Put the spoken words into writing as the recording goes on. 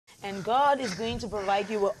And God is going to provide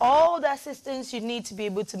you with all the assistance you need to be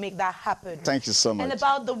able to make that happen. Thank you so much. And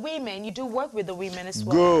about the women, you do work with the women as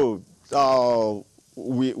well. Good.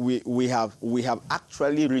 We have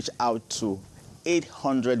actually reached out to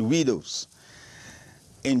 800 widows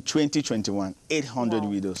in 2021. 800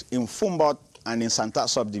 widows in Fumbot and in Santa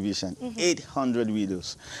subdivision. 800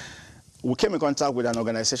 widows. We came in contact with an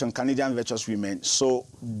organization, Canadian Virtuous Women. So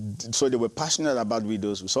they were passionate about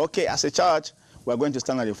widows. We said, okay, as a church, we're going to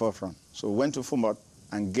stand at the forefront. So we went to Fumbot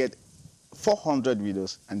and get 400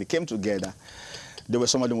 widows, and they came together. There were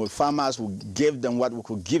some of them with farmers who gave them what we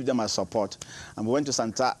could give them as support. And we went to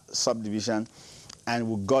Santa subdivision, and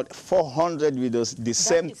we got 400 widows, the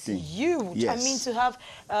same thing. That is huge. Yes. I mean, to have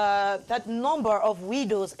that number of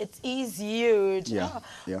widows, it is huge. Yeah.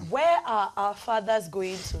 Yeah. Where are our fathers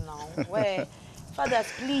going to now? Where? Fathers,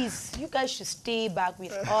 please, you guys should stay back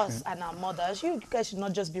with us and our mothers. You guys should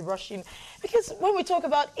not just be rushing. Because when we talk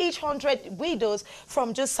about 800 widows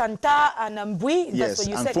from just Santa and Mbui, yes, that's what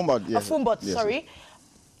you and said. Fumbot, yes. Fumbot, yes. sorry.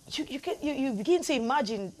 You begin to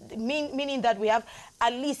imagine, meaning that we have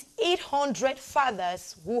at least 800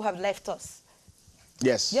 fathers who have left us.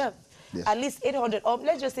 Yes. Yeah. Yes. At least 800.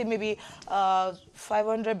 Let's just say maybe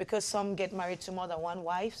 500, because some get married to more than one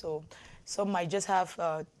wife. So some might just have,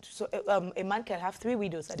 a man can have 3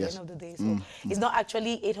 widows at the end of the day. So it's not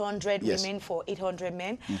actually 800 women for 800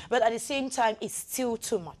 men. But at the same time, it's still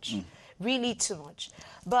too much. Really too much.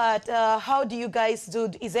 But how do you guys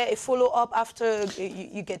do? Is there a follow-up after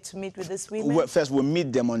you get to meet with these women? Well, first, we'll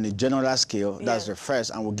meet them on a general scale. That's the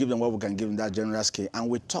first. And we'll give them what we can give them that general scale. And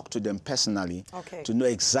we talk to them personally to know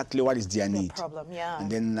exactly what is their need. No problem, yeah. And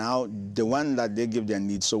then now, the one that they give their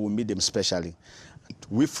needs, so we meet them specially.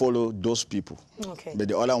 We follow those people. Okay. But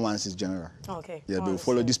the other ones is general. Okay. Yeah, but we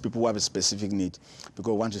follow these people who have a specific need,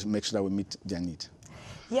 because we want to make sure that we meet their need.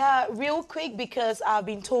 Yeah, real quick, because I've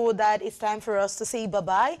been told that it's time for us to say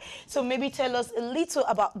bye-bye. So maybe tell us a little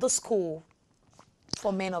about the school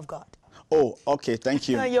for men of God. Oh, okay, thank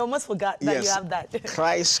you. You almost forgot that you have that.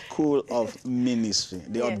 Christ School of Ministry.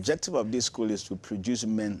 The objective of this school is to produce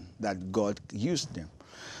men that God used them.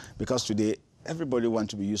 Because today, everybody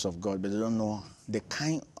wants to be used of God, but they don't know the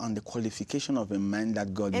kind and the qualification of a man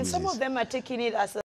that God uses. And some of them are taking it as a